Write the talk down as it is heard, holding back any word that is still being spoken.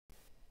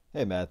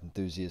Hey math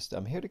enthusiast,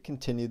 I'm here to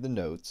continue the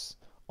notes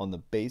on the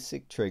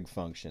basic trig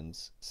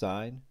functions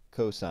sine,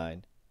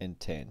 cosine, and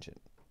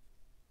tangent.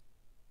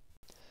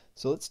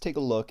 So let's take a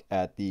look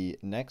at the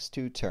next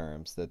two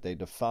terms that they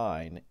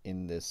define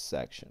in this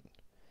section,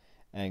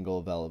 angle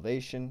of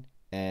elevation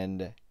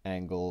and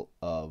angle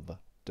of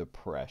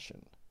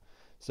depression.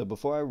 So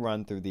before I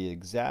run through the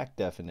exact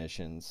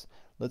definitions,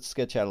 let's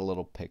sketch out a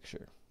little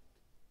picture.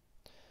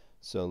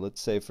 So let's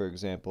say, for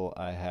example,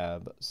 I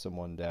have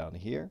someone down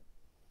here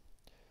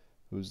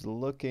who's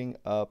looking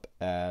up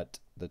at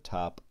the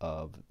top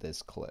of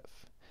this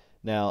cliff.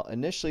 Now,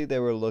 initially they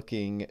were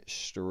looking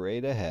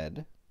straight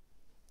ahead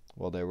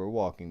while they were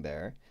walking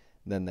there.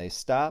 Then they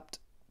stopped,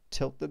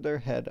 tilted their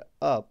head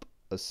up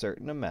a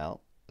certain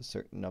amount, a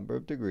certain number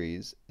of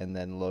degrees, and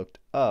then looked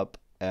up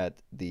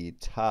at the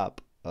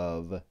top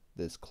of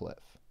this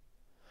cliff.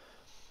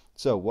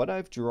 So what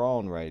I've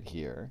drawn right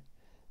here,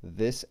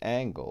 this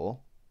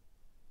angle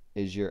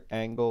is your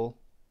angle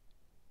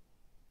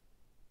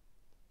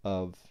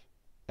of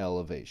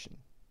elevation.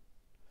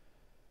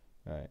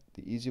 All right,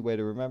 the easy way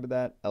to remember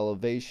that,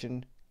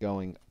 elevation,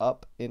 going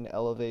up in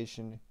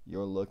elevation,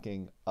 you're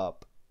looking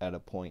up at a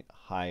point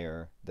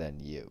higher than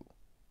you.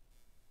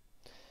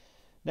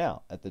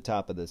 Now, at the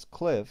top of this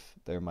cliff,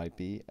 there might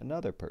be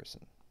another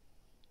person.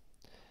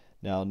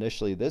 Now,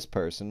 initially, this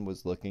person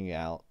was looking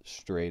out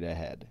straight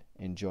ahead,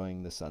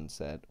 enjoying the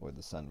sunset or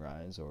the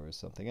sunrise or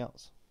something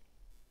else.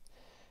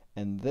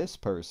 And this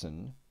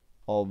person,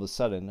 all of a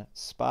sudden,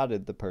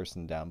 spotted the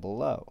person down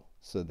below.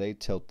 So they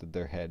tilted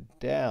their head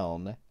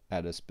down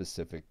at a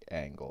specific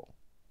angle.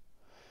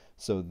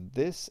 So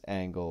this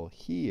angle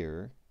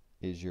here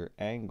is your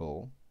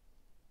angle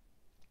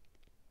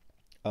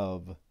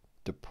of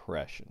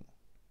depression.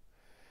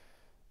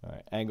 All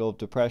right, angle of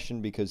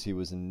depression because he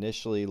was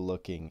initially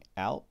looking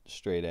out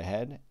straight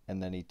ahead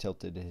and then he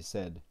tilted his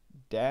head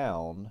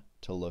down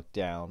to look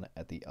down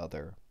at the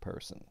other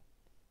person.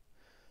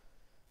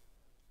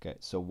 Okay,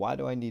 so why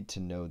do I need to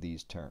know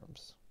these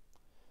terms?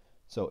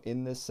 So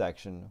in this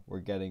section,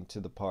 we're getting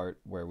to the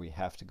part where we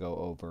have to go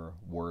over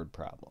word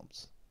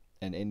problems.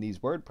 And in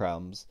these word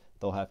problems,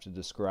 they'll have to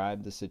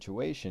describe the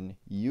situation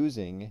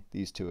using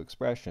these two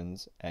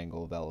expressions,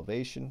 angle of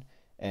elevation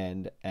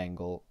and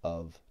angle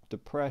of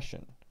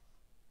depression.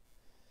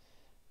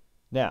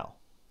 Now,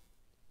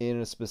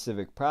 in a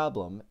specific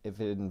problem,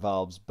 if it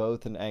involves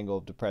both an angle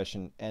of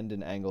depression and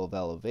an angle of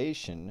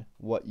elevation,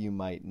 what you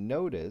might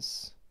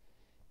notice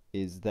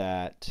is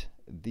that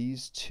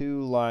these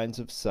two lines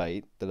of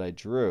sight that I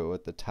drew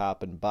at the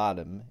top and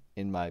bottom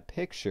in my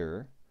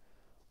picture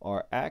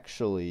are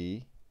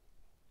actually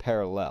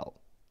parallel,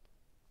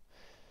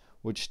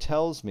 which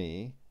tells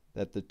me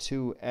that the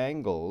two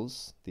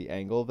angles, the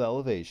angle of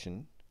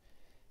elevation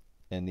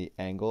and the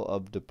angle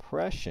of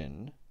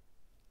depression,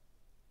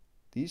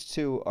 these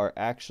two are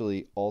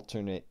actually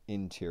alternate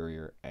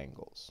interior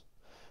angles,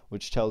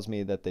 which tells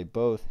me that they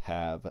both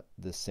have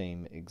the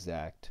same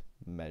exact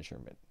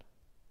measurement.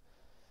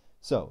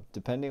 So,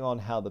 depending on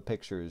how the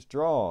picture is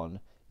drawn,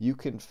 you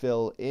can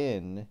fill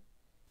in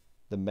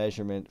the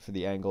measurement for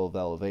the angle of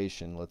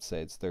elevation, let's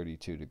say it's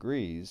 32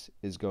 degrees,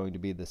 is going to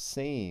be the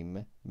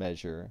same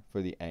measure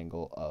for the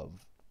angle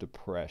of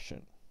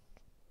depression.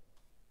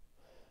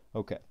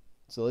 Okay,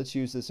 so let's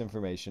use this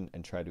information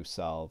and try to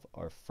solve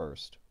our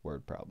first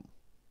word problem.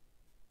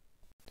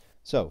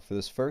 So, for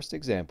this first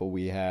example,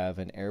 we have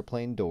an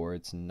airplane door.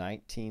 It's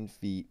 19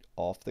 feet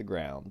off the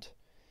ground,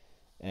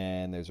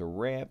 and there's a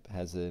ramp,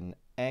 has an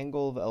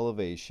angle of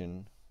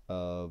elevation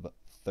of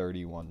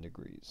 31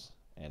 degrees.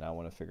 And I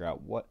want to figure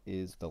out what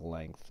is the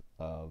length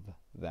of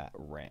that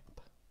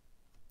ramp.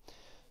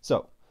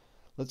 So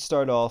let's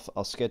start off.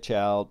 I'll sketch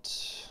out,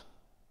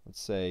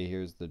 let's say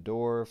here's the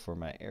door for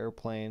my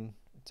airplane.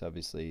 It's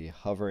obviously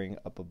hovering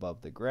up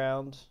above the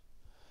ground.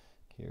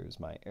 Here's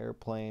my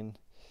airplane.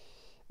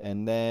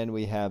 And then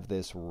we have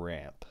this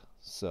ramp.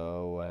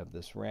 So I have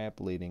this ramp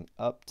leading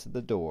up to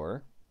the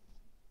door.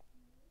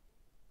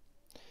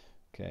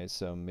 Okay,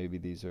 so maybe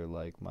these are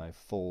like my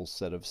full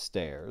set of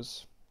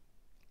stairs.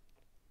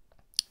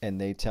 And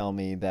they tell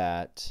me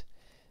that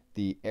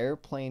the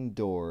airplane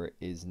door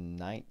is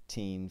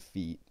 19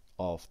 feet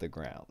off the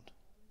ground.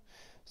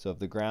 So if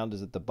the ground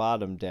is at the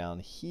bottom down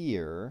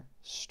here,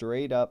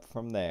 straight up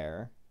from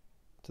there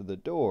to the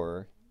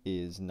door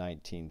is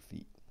 19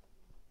 feet.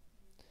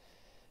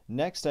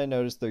 Next, I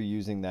notice they're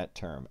using that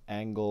term,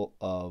 angle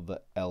of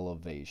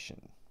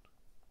elevation.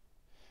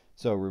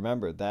 So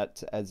remember,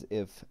 that's as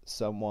if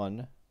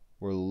someone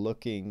were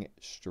looking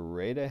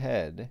straight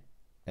ahead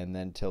and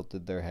then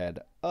tilted their head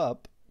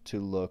up to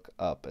look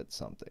up at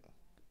something.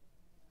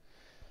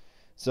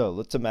 So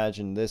let's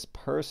imagine this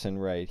person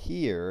right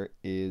here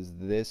is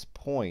this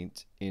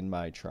point in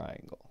my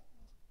triangle.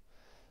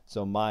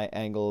 So my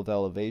angle of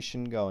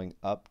elevation going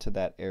up to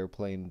that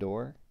airplane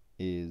door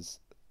is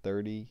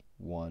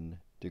 31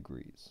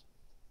 degrees.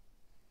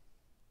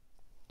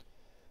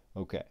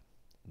 Okay,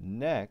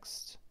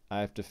 next I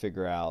have to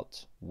figure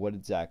out what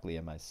exactly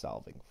am I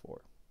solving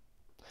for.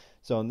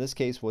 So in this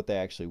case, what they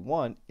actually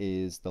want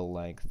is the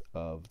length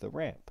of the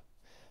ramp.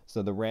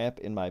 So the ramp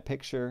in my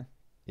picture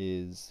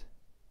is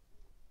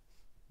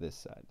this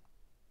side.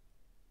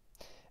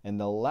 And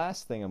the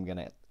last thing I'm going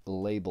to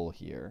label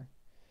here,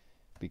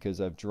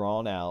 because I've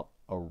drawn out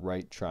a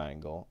right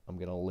triangle, I'm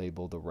going to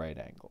label the right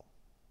angle.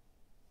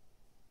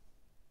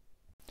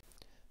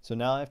 So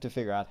now I have to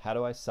figure out, how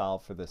do I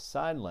solve for the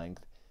side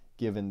length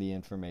given the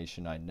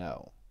information I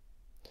know?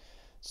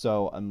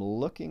 So I'm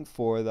looking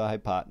for the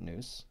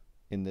hypotenuse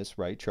in this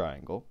right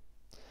triangle.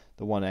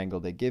 The one angle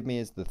they give me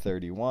is the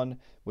 31,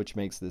 which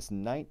makes this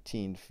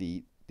 19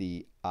 feet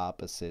the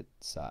opposite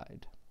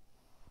side.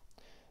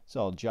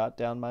 So I'll jot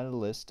down my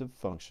list of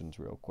functions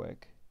real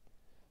quick.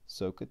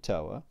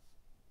 SOHCAHTOA,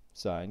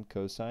 sine,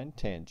 cosine,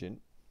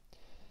 tangent.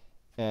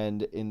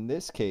 And in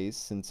this case,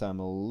 since I'm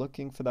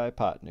looking for the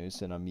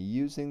hypotenuse and I'm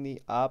using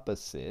the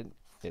opposite,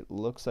 it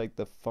looks like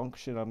the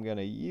function I'm going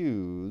to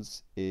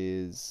use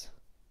is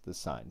the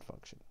sine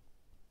function.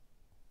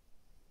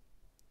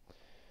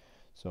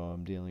 So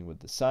I'm dealing with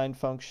the sine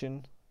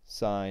function,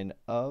 sine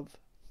of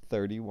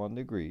 31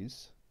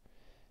 degrees,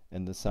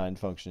 and the sine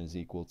function is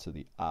equal to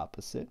the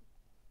opposite,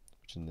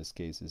 which in this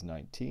case is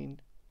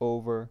 19,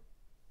 over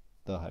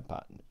the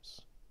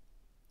hypotenuse.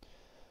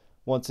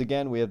 Once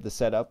again, we have the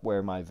setup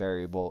where my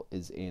variable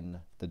is in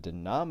the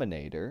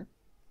denominator,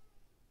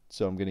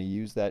 so I'm going to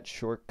use that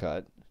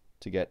shortcut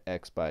to get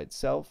x by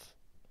itself,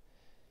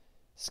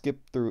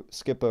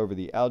 skip over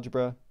the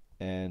algebra,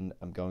 and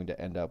I'm going to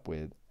end up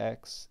with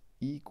x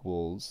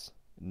equals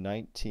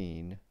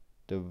 19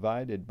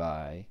 divided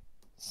by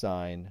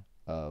sine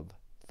of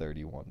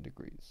 31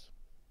 degrees.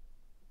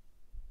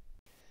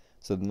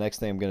 So the next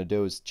thing I'm going to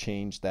do is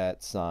change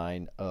that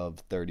sine of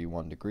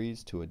 31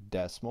 degrees to a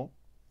decimal,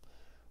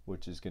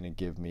 which is going to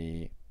give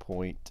me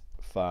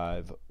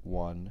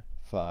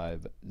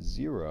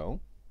 0.5150,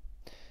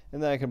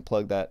 and then I can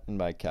plug that in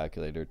my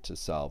calculator to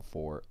solve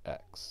for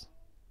x,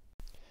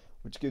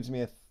 which gives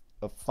me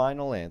a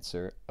final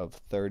answer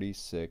of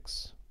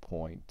 36.9.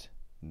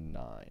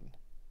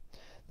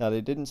 Now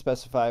they didn't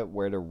specify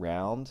where to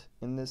round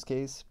in this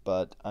case,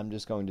 but I'm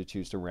just going to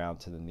choose to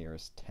round to the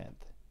nearest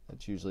tenth.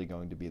 That's usually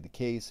going to be the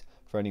case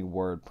for any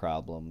word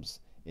problems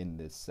in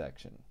this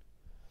section.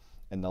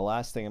 And the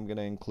last thing I'm going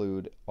to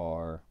include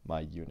are my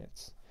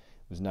units.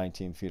 It was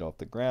 19 feet off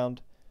the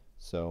ground,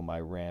 so my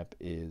ramp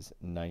is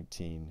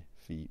 19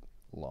 feet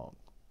long.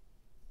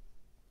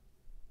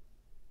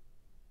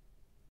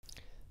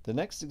 The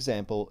next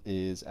example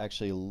is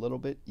actually a little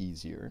bit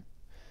easier.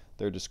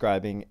 They're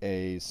describing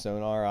a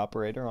sonar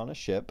operator on a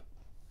ship.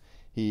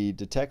 He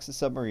detects a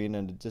submarine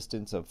at a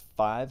distance of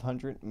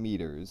 500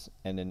 meters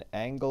and an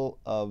angle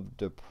of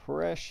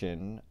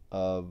depression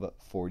of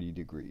 40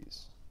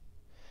 degrees.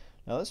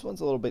 Now this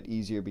one's a little bit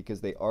easier because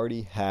they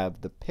already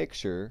have the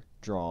picture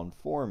drawn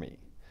for me.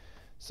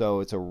 So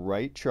it's a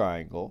right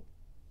triangle.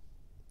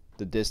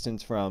 The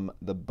distance from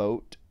the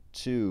boat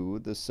to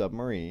the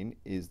submarine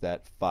is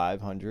that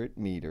 500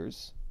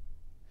 meters.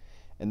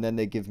 And then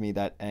they give me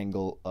that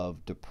angle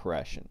of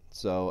depression.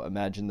 So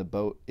imagine the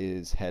boat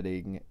is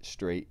heading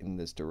straight in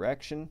this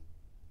direction.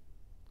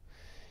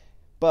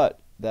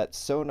 But that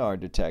sonar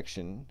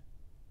detection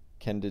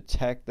can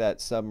detect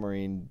that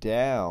submarine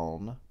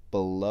down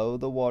below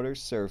the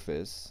water's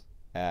surface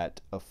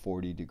at a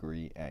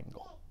 40-degree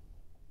angle.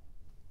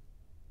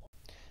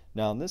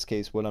 Now in this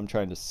case, what I'm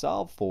trying to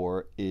solve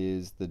for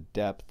is the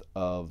depth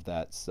of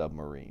that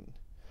submarine.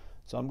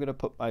 So I'm going to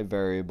put my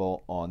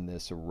variable on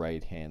this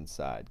right-hand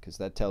side because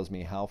that tells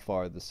me how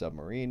far the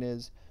submarine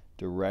is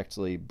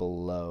directly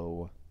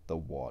below the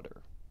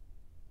water.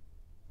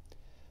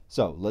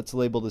 So let's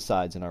label the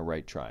sides in our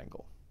right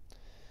triangle.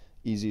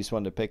 Easiest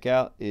one to pick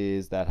out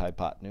is that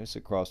hypotenuse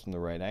across from the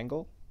right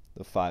angle,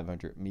 the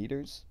 500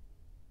 meters.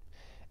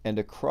 And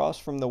across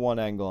from the one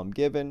angle I'm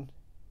given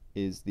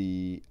is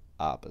the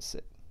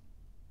opposite.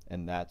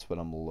 And that's what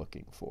I'm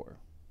looking for.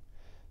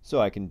 So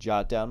I can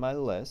jot down my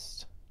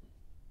list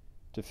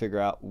to figure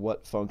out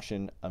what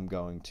function I'm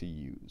going to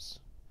use.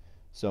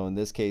 So in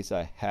this case,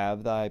 I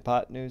have the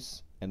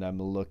hypotenuse and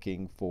I'm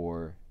looking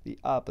for the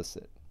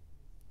opposite.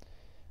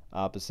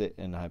 Opposite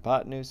and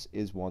hypotenuse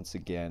is once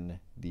again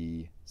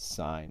the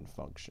sine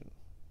function.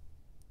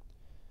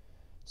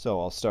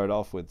 So I'll start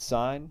off with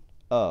sine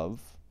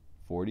of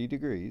 40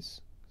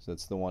 degrees, so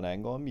that's the one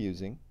angle I'm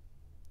using,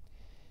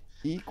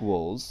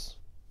 equals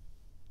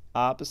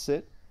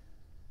opposite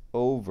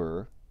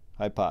over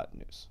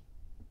hypotenuse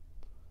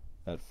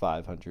at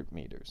 500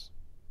 meters.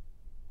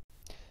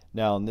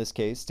 Now in this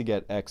case, to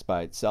get x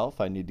by itself,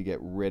 I need to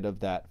get rid of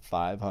that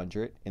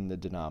 500 in the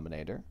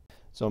denominator.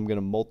 So I'm going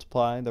to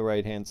multiply the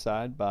right-hand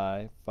side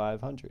by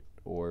 500,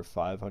 or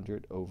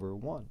 500 over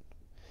 1.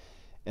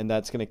 And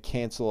that's going to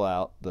cancel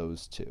out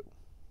those two.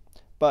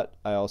 But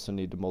I also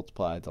need to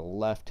multiply the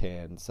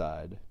left-hand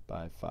side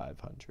by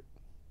 500.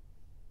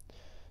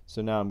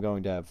 So now I'm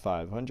going to have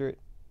 500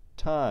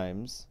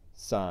 times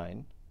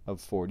sine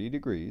of 40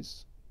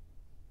 degrees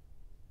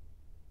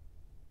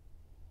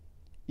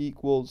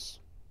equals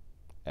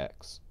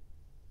x.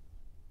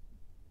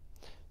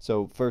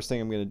 So first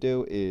thing I'm going to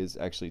do is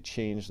actually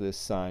change this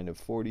sine of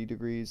 40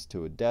 degrees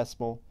to a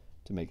decimal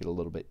to make it a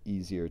little bit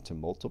easier to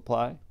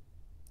multiply.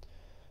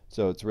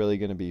 So it's really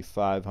going to be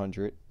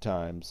 500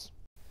 times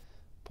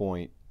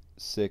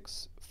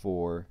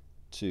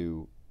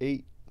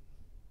 0.6428,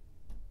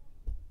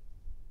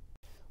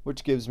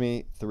 which gives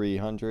me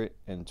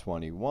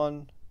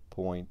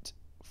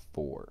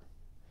 321.4.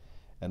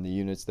 And the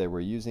units they were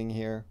using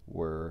here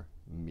were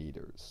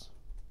meters.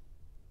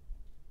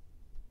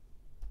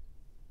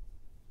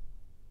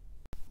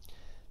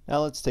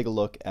 Now let's take a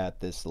look at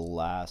this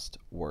last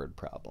word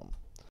problem.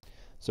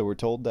 So we're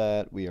told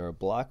that we are a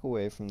block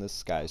away from this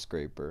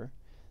skyscraper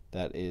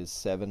that is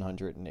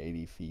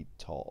 780 feet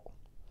tall.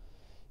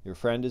 Your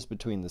friend is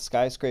between the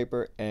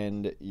skyscraper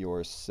and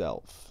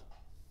yourself.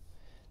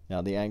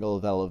 Now the angle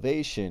of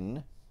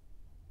elevation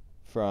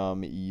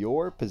from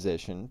your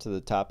position to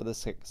the top of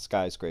the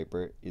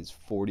skyscraper is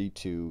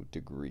 42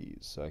 degrees.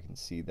 So I can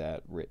see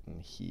that written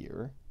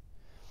here.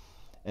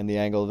 And the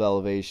angle of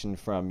elevation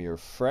from your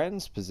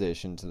friend's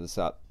position to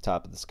the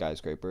top of the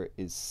skyscraper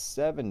is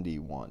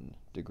 71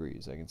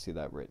 degrees. I can see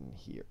that written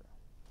here.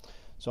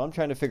 So I'm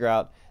trying to figure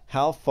out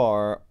how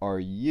far are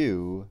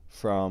you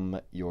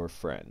from your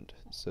friend.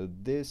 So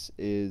this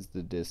is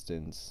the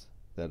distance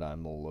that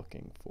I'm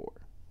looking for.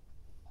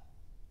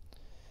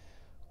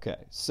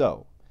 Okay,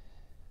 so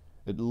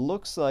it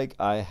looks like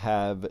I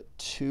have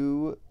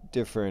two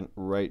different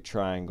right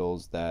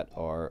triangles that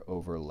are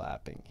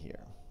overlapping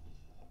here.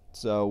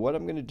 So what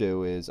I'm going to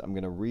do is I'm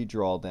going to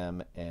redraw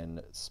them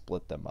and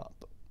split them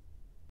up.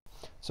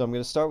 So I'm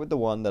going to start with the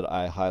one that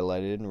I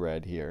highlighted in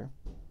red here.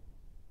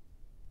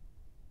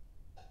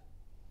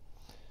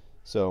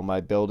 So my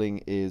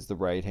building is the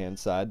right-hand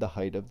side, the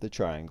height of the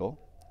triangle.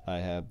 I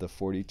have the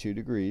 42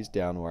 degrees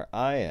down where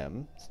I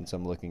am, since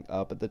I'm looking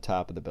up at the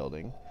top of the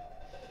building.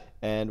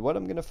 And what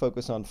I'm going to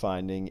focus on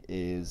finding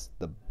is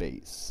the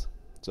base.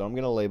 So I'm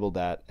going to label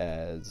that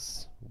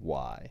as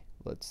Y,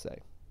 let's say.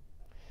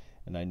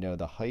 And I know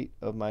the height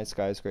of my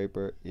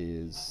skyscraper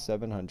is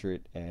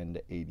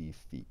 780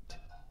 feet.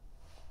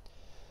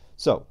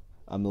 So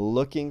I'm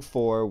looking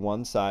for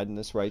one side in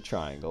this right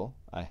triangle.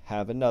 I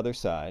have another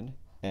side,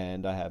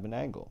 and I have an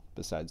angle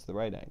besides the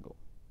right angle.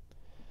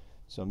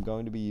 So I'm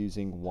going to be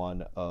using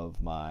one of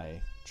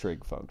my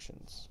trig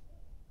functions.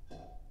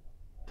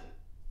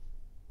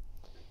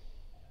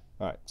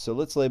 Alright, so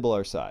let's label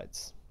our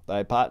sides. The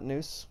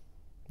hypotenuse,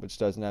 which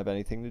doesn't have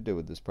anything to do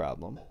with this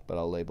problem, but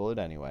I'll label it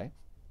anyway.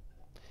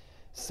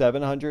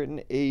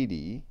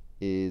 780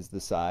 is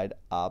the side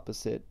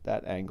opposite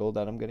that angle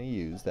that I'm going to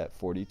use, that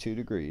 42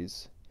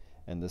 degrees,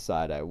 and the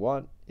side I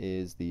want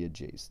is the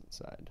adjacent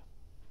side.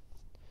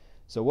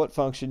 So what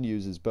function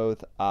uses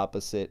both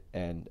opposite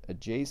and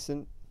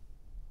adjacent?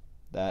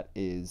 That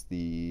is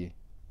the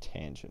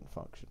tangent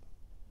function.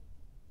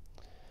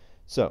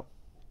 So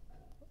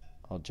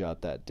I'll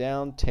jot that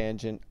down,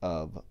 tangent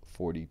of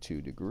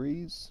 42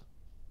 degrees,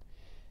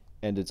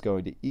 and it's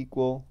going to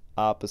equal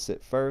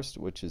opposite first,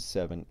 which is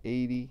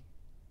 780,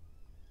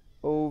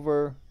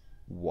 over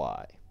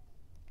y.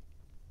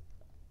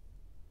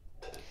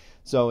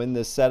 So in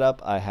this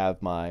setup, I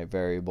have my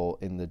variable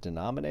in the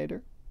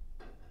denominator.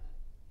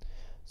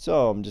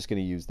 So I'm just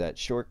going to use that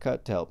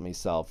shortcut to help me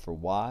solve for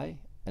y,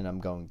 and I'm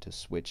going to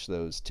switch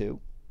those two,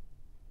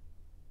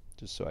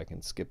 just so I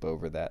can skip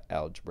over that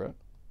algebra.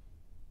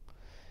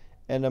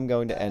 And I'm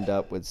going to end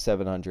up with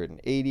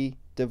 780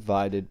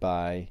 divided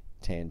by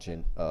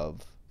tangent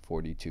of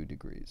 42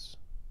 degrees.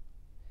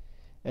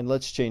 And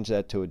let's change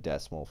that to a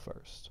decimal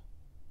first.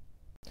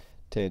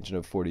 Tangent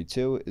of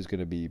 42 is going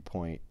to be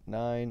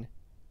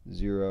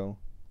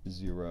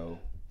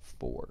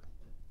 0.9004,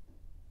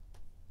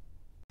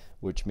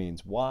 which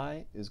means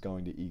y is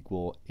going to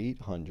equal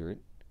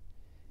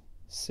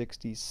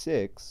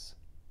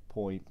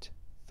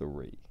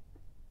 866.3.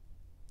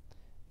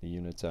 The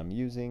units I'm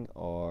using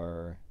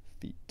are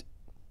feet.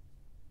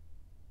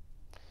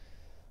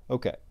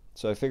 Okay,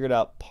 so I figured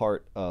out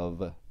part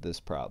of this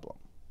problem.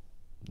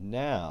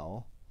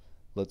 Now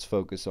let's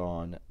focus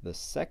on the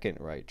second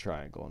right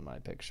triangle in my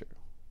picture,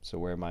 so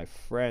where my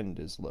friend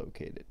is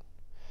located.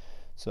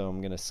 So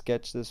I'm going to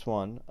sketch this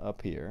one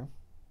up here.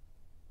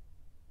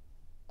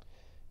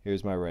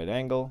 Here's my right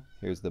angle,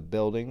 here's the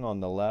building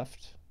on the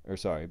left, or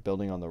sorry,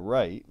 building on the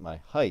right,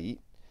 my height,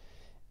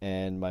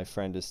 and my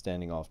friend is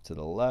standing off to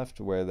the left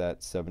where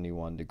that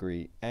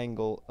 71-degree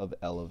angle of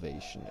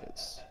elevation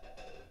is.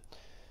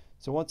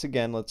 So once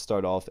again, let's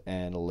start off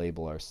and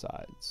label our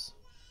sides.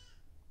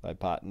 The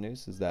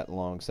hypotenuse is that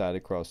long side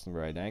across the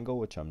right angle,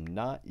 which I'm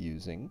not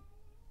using.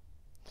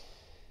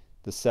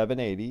 The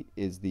 780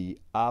 is the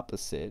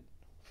opposite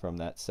from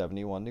that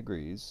 71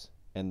 degrees,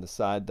 and the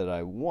side that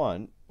I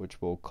want,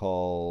 which we'll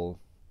call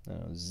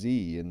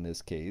Z in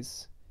this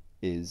case,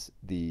 is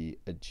the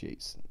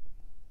adjacent.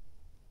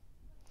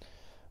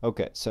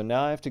 Okay, so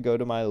now I have to go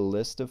to my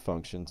list of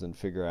functions and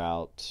figure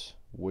out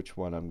which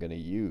one I'm going to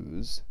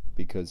use,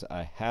 because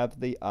I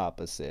have the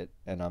opposite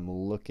and I'm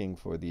looking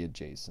for the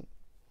adjacent.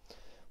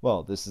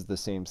 Well, this is the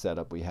same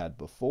setup we had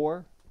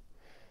before.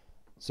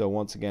 So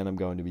once again, I'm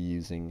going to be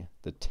using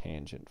the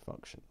tangent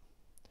function.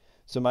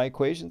 So my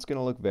equation is going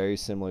to look very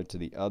similar to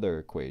the other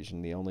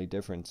equation. The only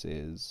difference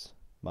is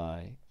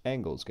my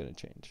angle is going to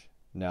change.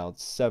 Now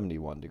it's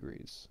 71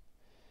 degrees.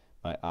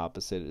 My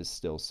opposite is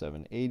still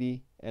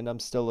 780, and I'm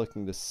still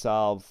looking to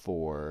solve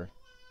for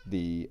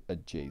the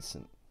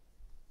adjacent.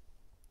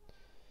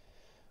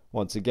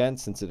 Once again,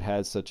 since it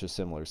has such a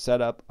similar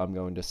setup, I'm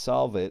going to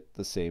solve it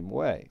the same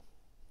way.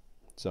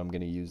 So I'm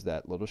going to use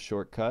that little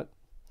shortcut,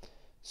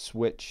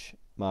 switch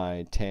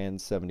my tan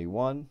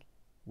 71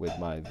 with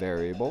my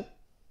variable,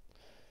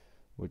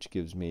 which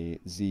gives me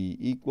z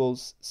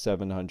equals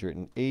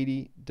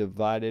 780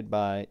 divided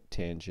by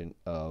tangent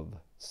of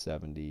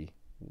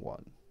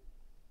 71.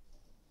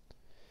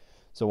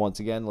 So once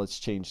again, let's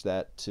change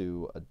that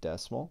to a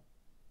decimal,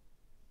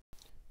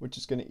 which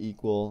is going to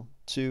equal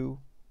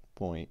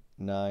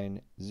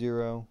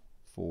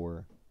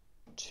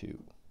 2.9042.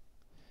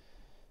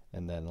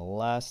 And then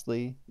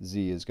lastly,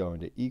 z is going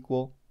to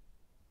equal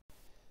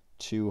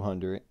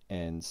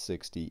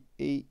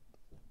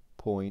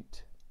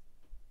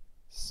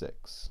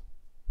 268.6.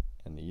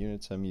 And the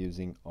units I'm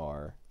using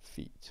are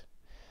feet.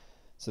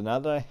 So now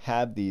that I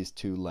have these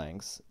two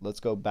lengths,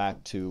 let's go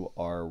back to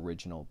our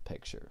original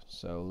picture.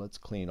 So let's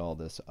clean all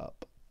this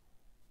up.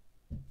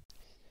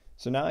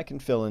 So now I can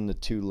fill in the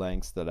two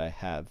lengths that I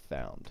have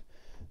found.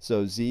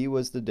 So z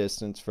was the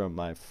distance from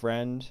my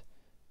friend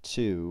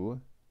to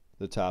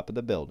the top of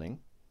the building,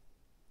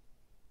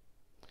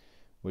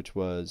 which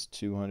was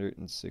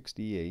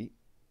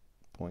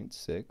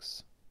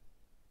 268.6.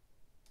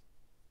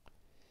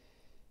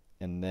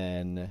 And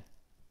then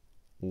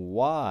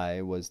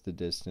y was the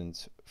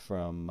distance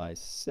from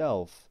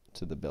myself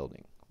to the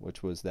building,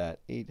 which was that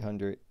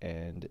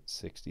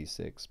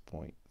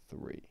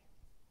 866.3.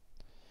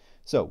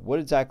 So what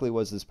exactly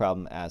was this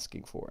problem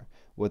asking for?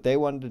 What they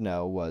wanted to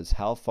know was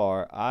how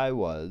far I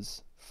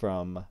was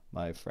from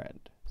my friend.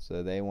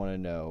 So they want to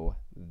know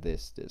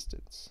this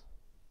distance.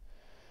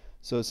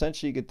 So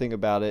essentially you could think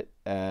about it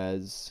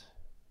as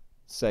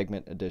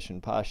segment addition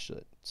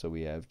postulate. So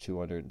we have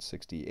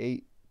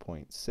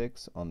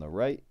 268.6 on the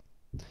right.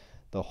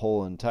 The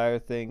whole entire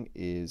thing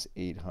is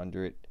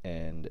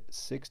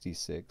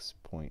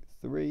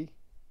 866.3.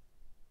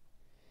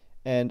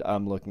 And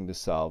I'm looking to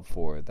solve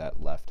for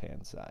that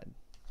left-hand side.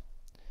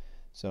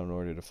 So in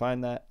order to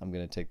find that, I'm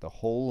going to take the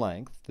whole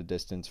length, the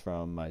distance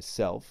from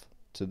myself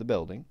to the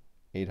building,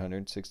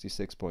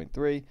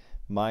 866.3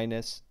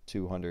 minus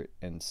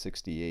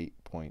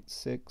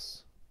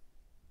 268.6,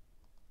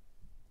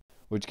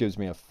 which gives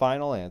me a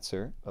final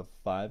answer of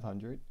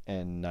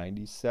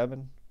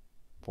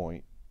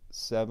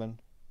 597.7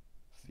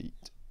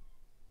 feet.